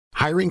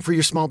Hiring for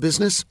your small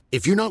business?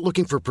 If you're not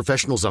looking for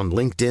professionals on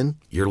LinkedIn,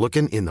 you're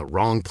looking in the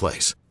wrong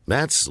place.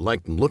 That's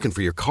like looking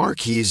for your car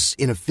keys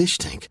in a fish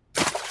tank.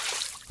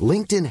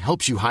 LinkedIn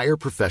helps you hire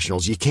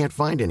professionals you can't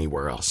find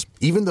anywhere else,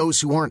 even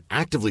those who aren't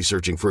actively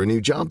searching for a new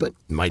job but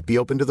might be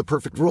open to the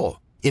perfect role.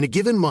 In a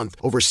given month,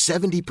 over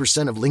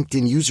 70% of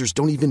LinkedIn users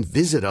don't even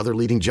visit other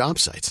leading job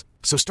sites.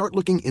 So start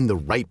looking in the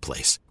right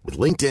place. With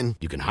LinkedIn,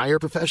 you can hire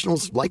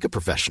professionals like a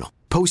professional.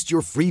 Post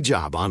your free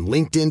job on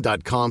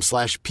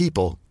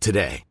linkedin.com/people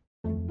today.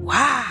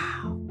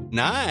 Wow.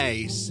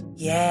 Nice.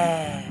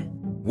 Yeah.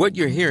 What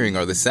you're hearing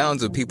are the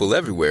sounds of people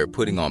everywhere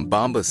putting on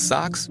Bombas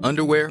socks,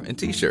 underwear, and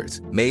T-shirts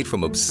made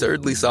from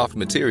absurdly soft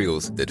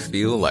materials that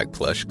feel like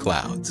plush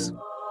clouds.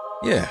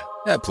 Yeah,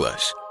 that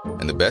plush.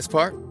 And the best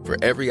part? For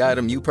every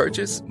item you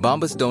purchase,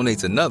 Bombas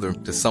donates another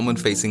to someone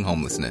facing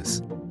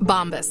homelessness.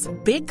 Bombas.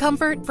 Big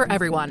comfort for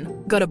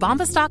everyone. Go to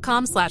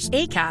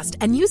bombas.com/ACAST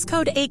and use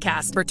code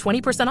ACAST for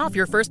 20% off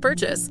your first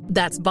purchase.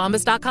 That's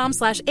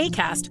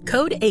bombas.com/ACAST.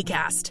 Code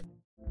ACAST.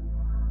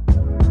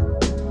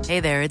 Hey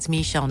there, it's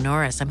Michelle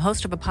Norris. I'm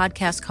host of a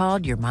podcast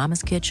called Your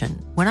Mama's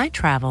Kitchen. When I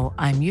travel,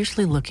 I'm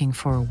usually looking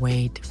for a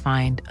way to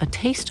find a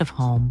taste of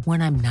home when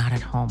I'm not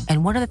at home.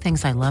 And one of the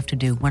things I love to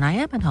do when I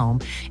am at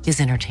home is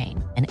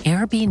entertain. And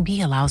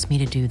Airbnb allows me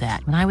to do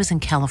that. When I was in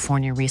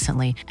California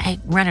recently, I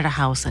rented a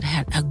house that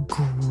had a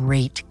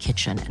great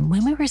kitchen. And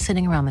when we were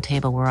sitting around the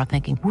table, we were all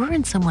thinking, we're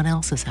in someone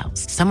else's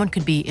house. Someone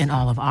could be in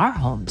all of our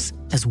homes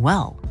as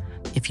well.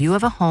 If you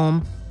have a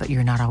home, but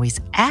you're not always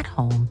at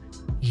home,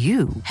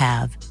 you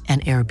have an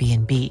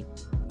Airbnb.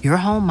 Your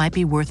home might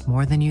be worth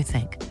more than you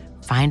think.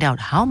 Find out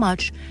how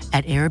much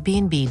at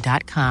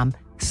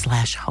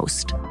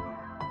airbnb.com/host.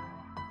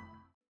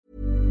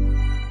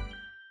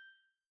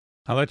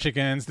 Hello,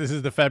 chickens. This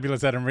is the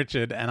fabulous Adam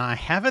Richard, and I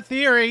have a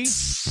theory.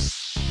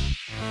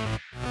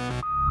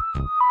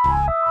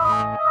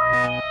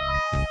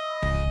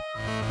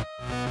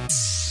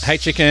 Hey,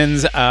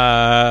 chickens.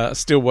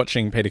 Still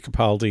watching Peter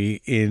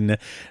Capaldi in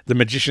The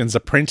Magician's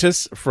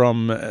Apprentice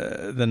from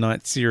the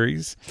Night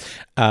series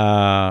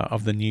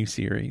of the new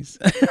series.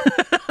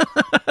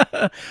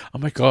 Oh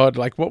my God.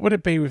 Like, what would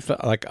it be with,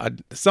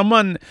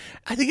 someone,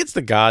 I think it's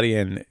The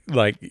Guardian,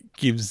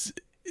 gives,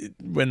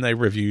 when they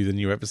review the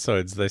new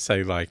episodes, they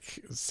say,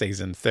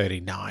 season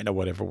 39 or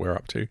whatever we're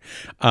up to.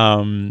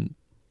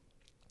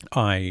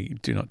 I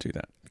do not do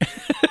that.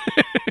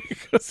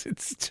 Because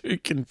it's too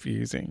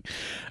confusing.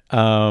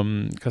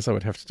 Because I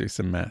would have to do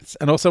some maths.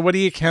 And also, what do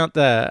you count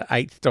the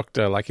Eighth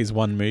Doctor, his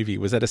one movie?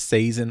 Was that a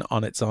season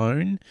on its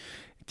own?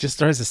 It just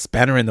throws a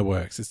spanner in the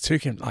works. It's too,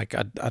 I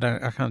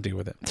can't deal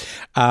with it.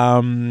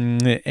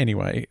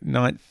 Anyway,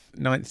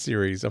 ninth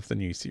series of the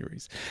new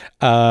series.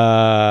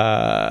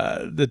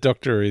 The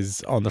Doctor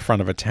is on the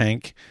front of a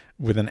tank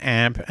with an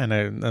amp and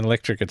an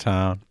electric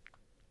guitar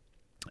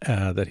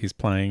that he's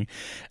playing.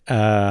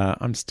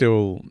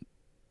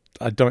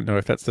 I don't know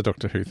if that's the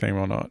Doctor Who theme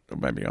or not. Or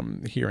maybe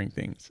I'm hearing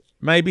things.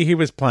 Maybe he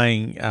was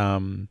playing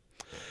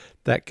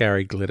that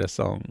Gary Glitter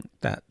song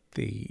that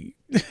the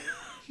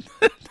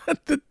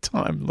that the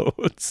Time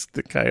Lords,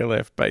 the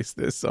KLF, based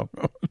their song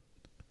on.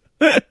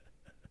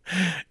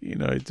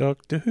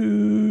 Doctor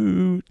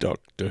Who.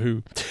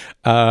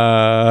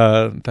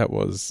 That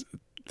was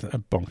a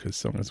bonkers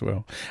song as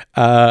well.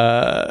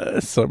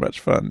 So much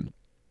fun.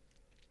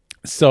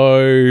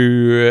 So,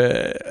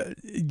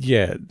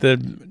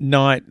 the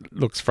Knight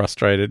looks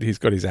frustrated. He's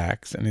got his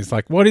axe and he's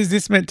like, what is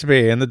this meant to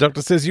be? And the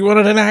Doctor says, you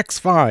wanted an axe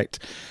fight.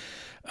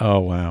 Oh,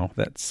 wow.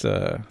 That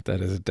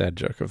is a dad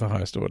joke of the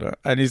highest order.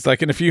 And he's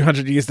like, in a few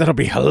hundred years, that'll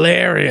be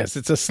hilarious.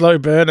 It's a slow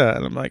burner.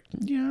 And I'm like,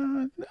 yeah,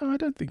 no, I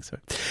don't think so.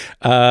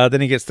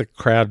 Then he gets the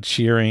crowd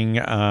cheering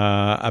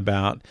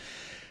about...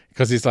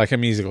 Because he's like, a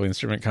musical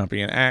instrument can't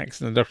be an axe.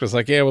 And the Doctor's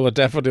like, yeah, well, a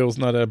daffodil's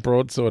not a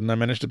broadsword, and I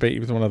managed to beat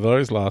you with one of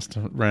those last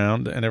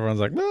round. And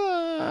everyone's like,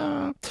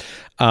 ah.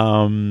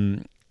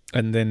 And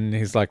then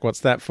he's like,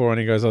 what's that for? And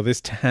he goes, oh, this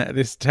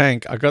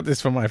tank, I got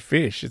this for my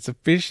fish. It's a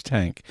fish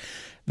tank.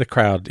 The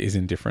crowd is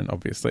indifferent,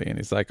 obviously. And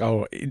he's like,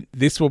 oh,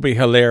 this will be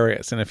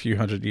hilarious in a few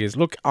hundred years.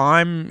 Look,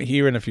 I'm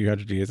here in a few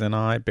hundred years, and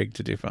I beg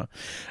to differ.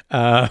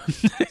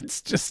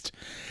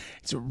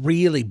 It's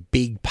really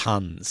big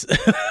puns.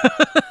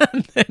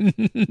 And they're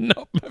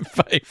not my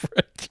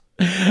favourite.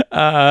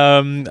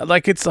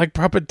 It's like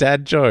proper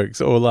dad jokes,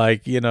 or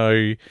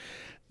when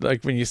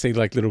you see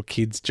little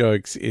kids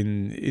jokes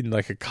in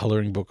a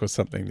colouring book or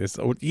something.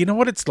 You know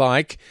what it's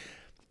like?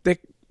 They're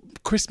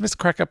Christmas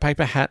cracker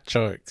paper hat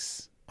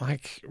jokes.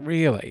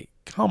 Really?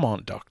 Come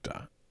on,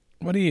 Doctor.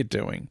 What are you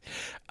doing?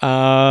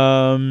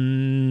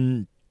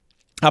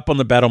 Up on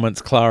the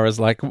battlements, Clara's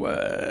like,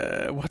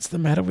 what's the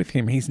matter with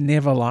him? He's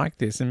never like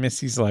this. And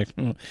Missy's like,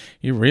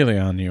 you really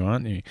are new,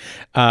 aren't you?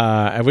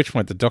 At which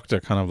point the Doctor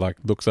kind of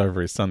looks over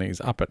his son.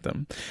 He's up at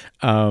them.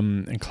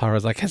 And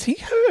Clara's like, has he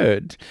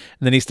heard?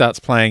 And then he starts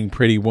playing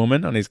Pretty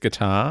Woman on his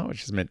guitar,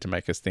 which is meant to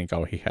make us think,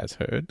 oh, he has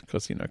heard,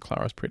 because,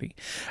 Clara's pretty.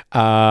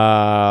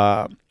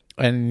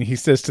 And he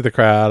says to the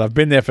crowd, I've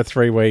been there for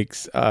 3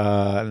 weeks.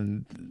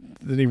 And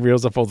then he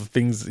reels off all the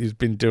things he's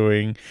been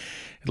doing.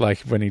 Like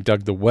when he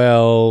dug the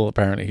well,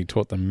 apparently he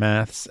taught them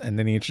maths, and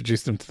then he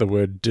introduced them to the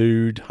word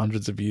dude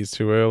hundreds of years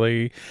too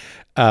early.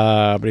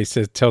 But he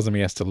tells them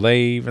he has to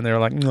leave, and they're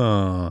like,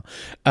 no.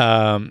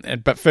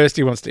 But first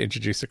he wants to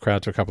introduce the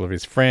crowd to a couple of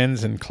his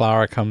friends, and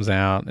Clara comes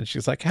out, and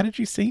she's like, how did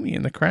you see me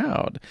in the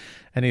crowd?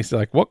 And he's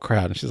like, what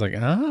crowd? And she's like,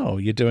 oh,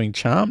 you're doing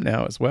charm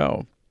now as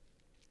well.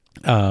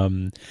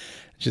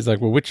 She's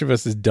like, well, which of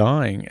us is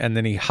dying? And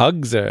then he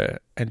hugs her,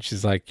 and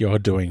she's like, you're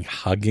doing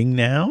hugging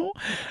now?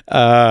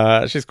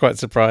 She's quite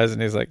surprised,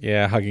 and he's like,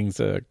 yeah,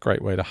 hugging's a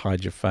great way to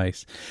hide your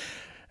face.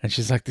 And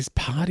she's like, this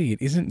party,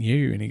 it isn't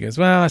you. And he goes,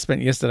 well, I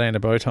spent yesterday in a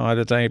bow tie,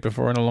 the day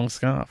before in a long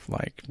scarf.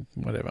 Like,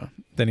 whatever.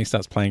 Then he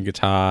starts playing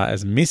guitar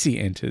as Missy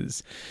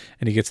enters,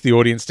 and he gets the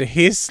audience to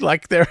hiss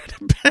like they're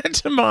at a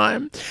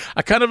pantomime.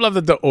 I kind of love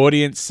that the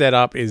audience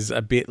setup is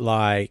a bit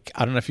like,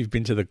 I don't know if you've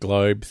been to the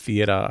Globe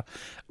Theatre,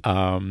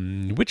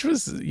 which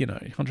was,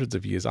 hundreds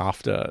of years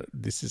after.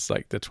 This is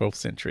like the 12th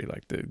century.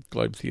 Like the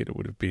Globe Theatre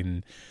would have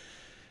been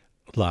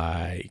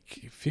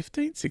like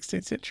 15th,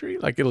 16th century,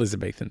 like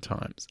Elizabethan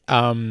times.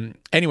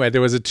 Anyway, there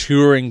was a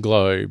touring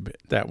Globe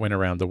that went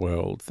around the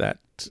world that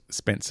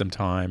spent some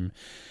time.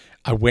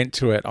 I went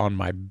to it on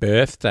my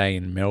birthday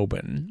in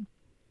Melbourne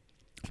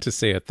to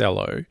see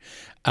Othello,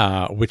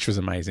 which was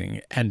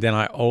amazing. And then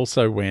I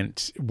also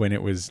went when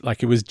it was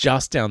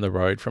just down the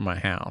road from my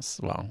house.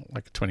 Well,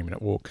 like a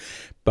 20-minute walk,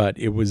 but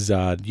it was,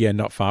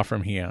 not far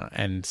from here.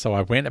 And so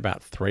I went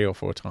about 3 or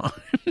 4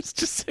 times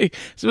to see.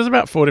 So it was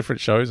about 4 different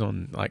shows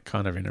on, like,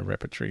 kind of in a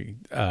repertory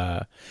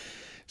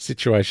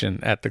situation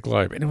at the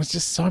Globe, and it was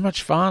just so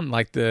much fun.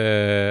 Like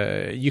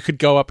you could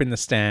go up in the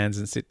stands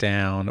and sit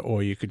down,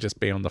 or you could just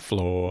be on the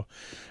floor.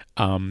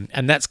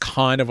 And that's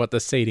kind of what the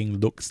seating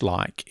looks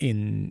like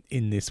in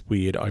this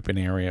weird open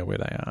area where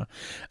they are.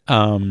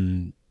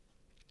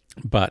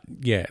 But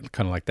yeah,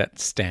 kind of like that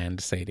stand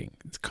seating.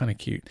 It's kind of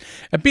cute.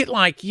 A bit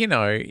like,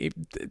 a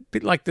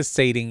bit like the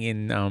seating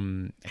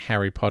in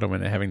Harry Potter when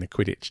they're having the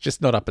Quidditch,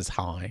 just not up as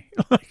high.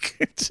 Like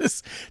it's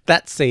just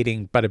that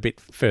seating, but a bit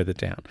further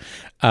down.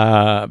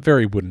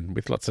 Very wooden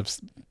with lots of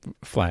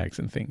flags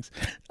and things.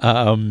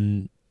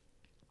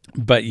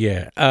 But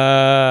yeah,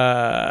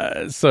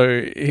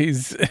 so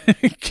he's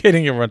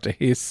getting everyone to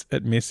hiss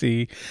at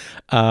Missy,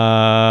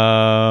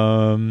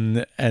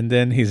 and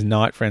then his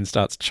night friend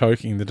starts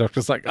choking. The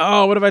doctor's like,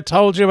 oh, what have I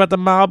told you about the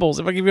marbles?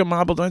 If I give you a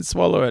marble, don't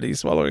swallow it. He's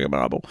swallowing a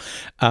marble.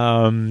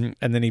 And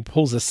then he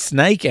pulls a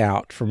snake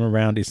out from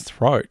around his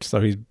throat.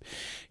 So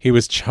he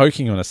was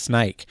choking on a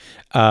snake,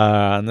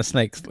 and the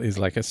snake is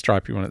like a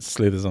stripy one that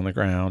slithers on the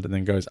ground and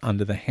then goes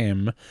under the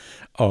hem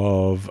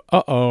of,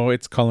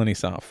 it's Colony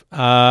Surf,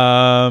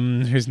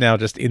 who's now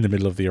just in the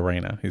middle of the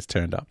arena. He's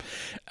turned up.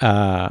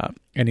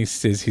 And he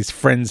says his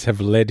friends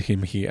have led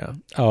him here.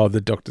 Oh,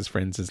 the doctor's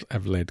friends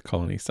have led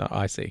Colony Surf.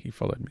 I see, he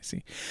followed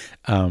Missy.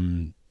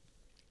 And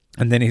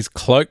then his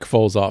cloak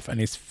falls off, and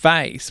his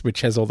face,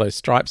 which has all those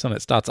stripes on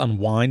it, starts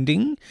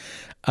unwinding,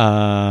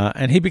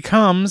 and he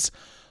becomes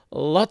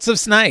lots of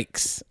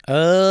snakes,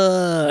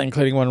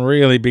 including one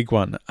really big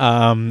one.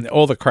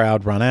 All the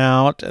crowd run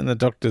out, and the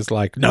doctor's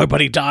like,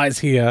 nobody dies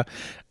here.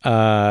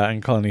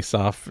 And Colony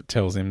Surf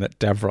tells him that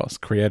Davros,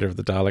 creator of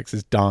the Daleks,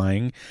 is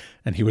dying,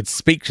 and he would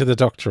speak to the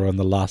doctor on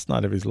the last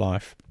night of his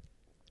life.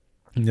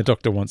 And the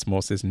doctor once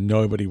more says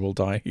nobody will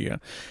die here.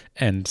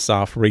 And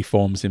Sarf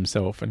reforms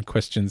himself and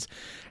questions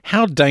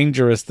how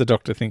dangerous the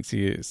doctor thinks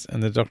he is.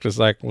 And the doctor's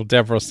like, well,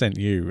 Davros sent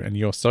you, and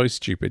you're so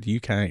stupid, you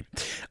came.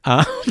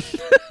 And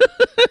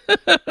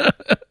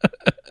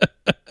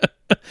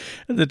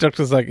the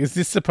doctor's like, is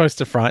this supposed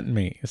to frighten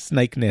me? A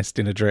snake nest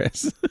in a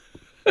dress.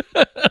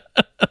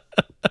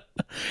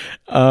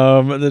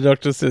 The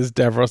doctor says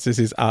Davros is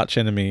his arch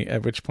enemy,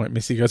 at which point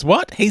Missy goes,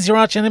 what? He's your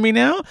arch enemy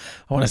now?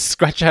 I want to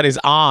scratch out his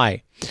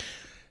eye.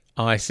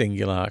 Eye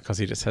singular, because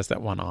he just has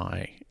that one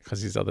eye, because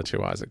his other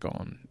 2 eyes are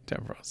gone,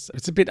 Davros.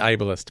 It's a bit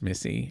ableist,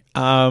 Missy.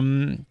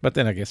 But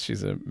then I guess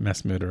she's a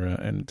mass murderer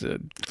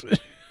and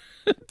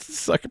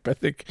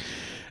psychopathic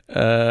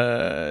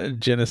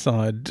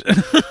genocide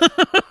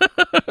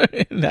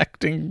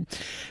enacting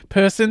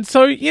person.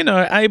 So,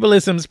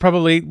 ableism's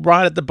probably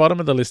right at the bottom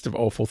of the list of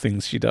awful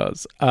things she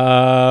does.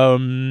 I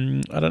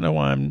don't know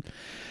why I'm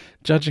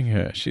judging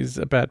her. She's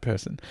a bad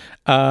person.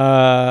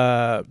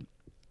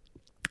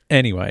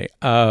 Anyway,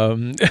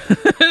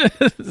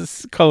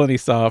 Colony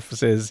Surf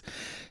says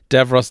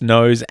Davros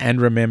knows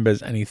and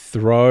remembers, and he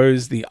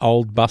throws the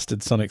old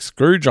busted sonic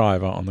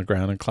screwdriver on the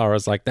ground, and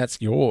Clara's like, that's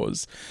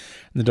yours.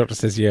 And the doctor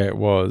says, yeah, it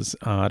was.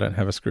 I don't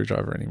have a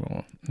screwdriver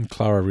anymore. And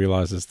Clara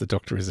realizes the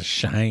doctor is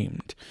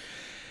ashamed.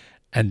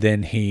 And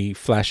then he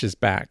flashes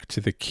back to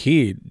the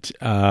kid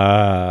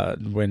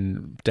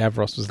when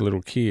Davros was a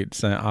little kid,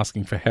 so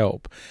asking for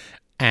help.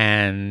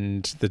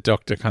 And the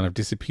doctor kind of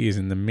disappears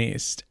in the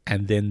mist.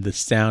 And then the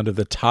sound of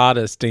the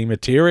TARDIS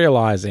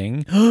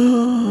dematerializing.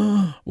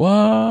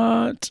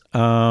 What?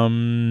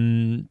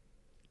 Then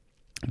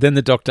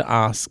the doctor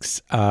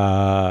asks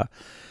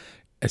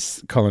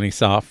Colony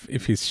Surf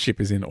if his ship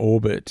is in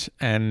orbit.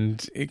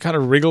 And it kind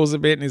of wriggles a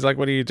bit. And he's like,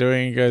 what are you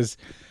doing? He goes,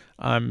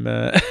 I'm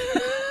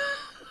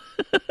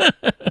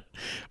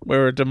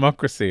We're a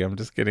democracy. I'm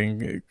just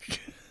getting...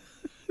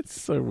 It's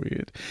so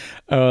weird.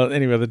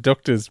 Anyway, the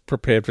doctor's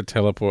prepared for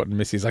teleport, and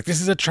Missy's like, "This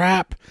is a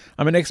trap.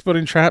 I'm an expert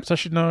in traps. I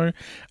should know."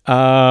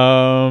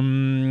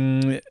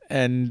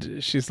 And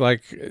she's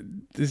like,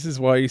 "This is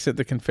why you set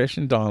the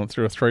confession dial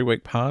through a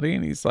 3-week party."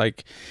 And he's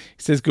like,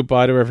 he says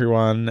goodbye to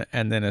everyone,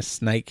 and then a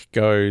snake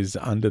goes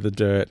under the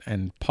dirt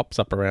and pops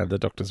up around the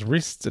doctor's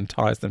wrists and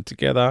ties them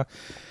together.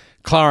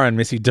 Clara and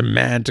Missy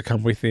demand to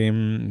come with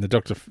him. The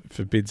doctor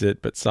forbids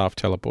it, but Saf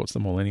teleports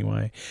them all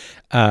anyway.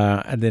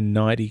 And then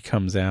Nighty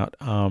comes out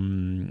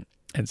and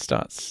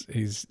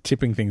he's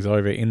tipping things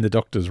over in the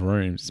doctor's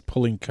room. He's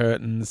pulling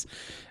curtains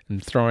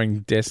and throwing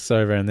desks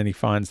over, and then he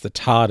finds the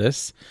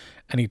TARDIS,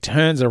 and he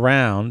turns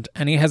around,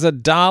 and he has a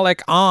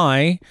Dalek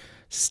eye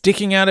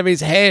sticking out of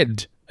his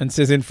head and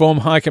says, "Inform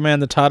High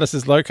Command the TARDIS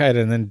is located."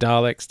 And then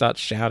Dalek starts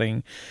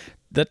shouting,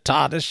 "The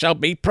TARDIS shall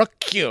be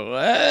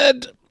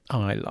procured."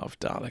 Oh, I love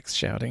Daleks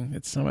shouting.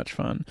 It's so much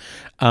fun.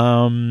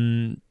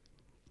 On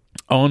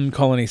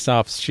Colony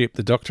Saf's ship,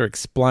 the Doctor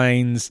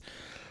explains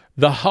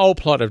the whole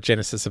plot of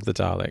Genesis of the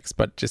Daleks,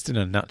 but just in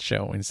a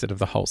nutshell instead of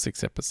the whole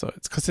 6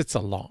 episodes, because it's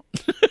a lot.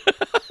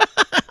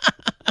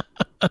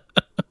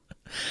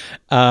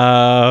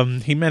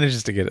 He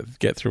manages to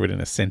get through it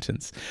in a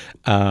sentence,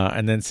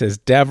 and then says,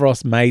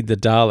 "Davros made the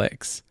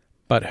Daleks,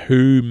 but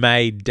who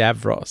made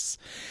Davros?"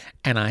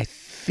 And I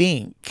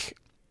think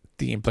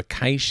the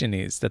implication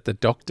is that the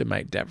Doctor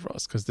made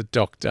Davros, because the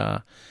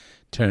Doctor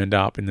turned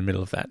up in the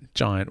middle of that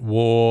giant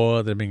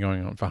war that had been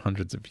going on for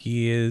hundreds of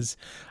years,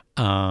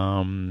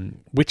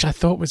 which I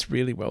thought was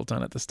really well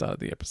done at the start of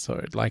the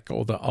episode. Like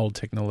all the old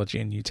technology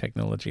and new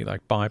technology,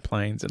 like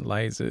biplanes and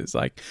lasers.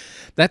 Like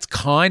that's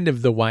kind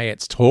of the way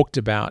it's talked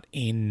about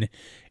in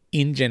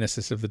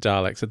Genesis of the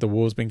Daleks, that the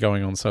war's been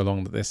going on so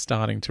long that they're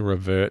starting to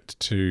revert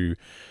to,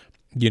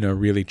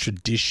 really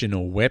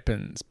traditional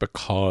weapons,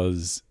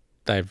 because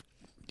they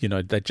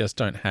just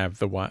don't have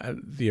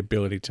the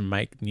ability to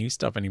make new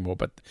stuff anymore.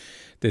 But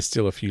there's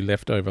still a few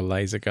leftover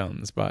laser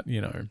guns. But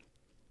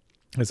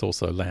there's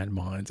also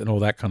landmines and all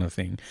that kind of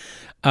thing.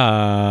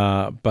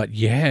 But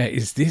yeah,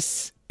 is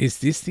this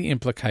the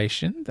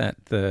implication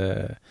that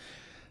the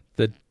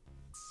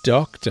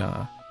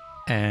Doctor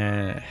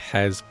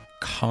has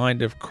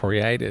kind of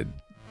created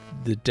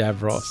the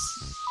Davros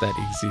that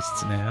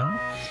exists now?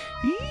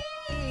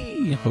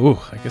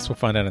 Oh, I guess we'll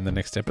find out in the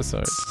next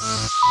episode.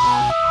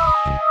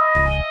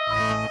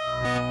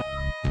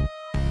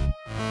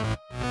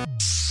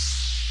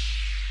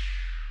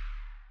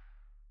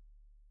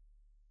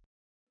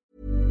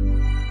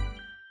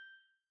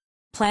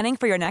 Planning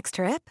for your next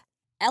trip?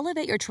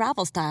 Elevate your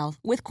travel style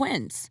with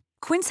Quince.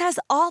 Quince has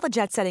all the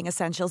jet-setting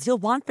essentials you'll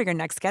want for your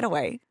next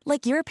getaway,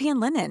 like European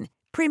linen,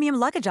 premium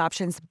luggage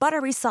options,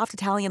 buttery soft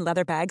Italian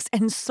leather bags,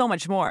 and so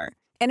much more.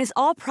 And is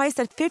all priced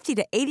at 50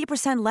 to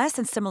 80% less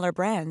than similar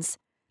brands.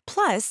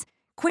 Plus,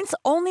 Quince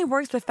only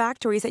works with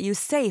factories that use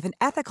safe and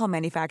ethical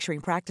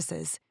manufacturing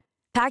practices.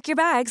 Pack your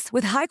bags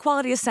with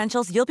high-quality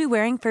essentials you'll be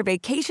wearing for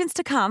vacations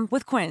to come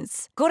with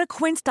Quince. Go to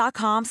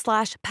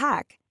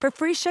quince.com/pack for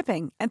free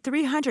shipping and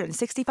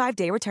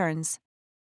 365-day returns.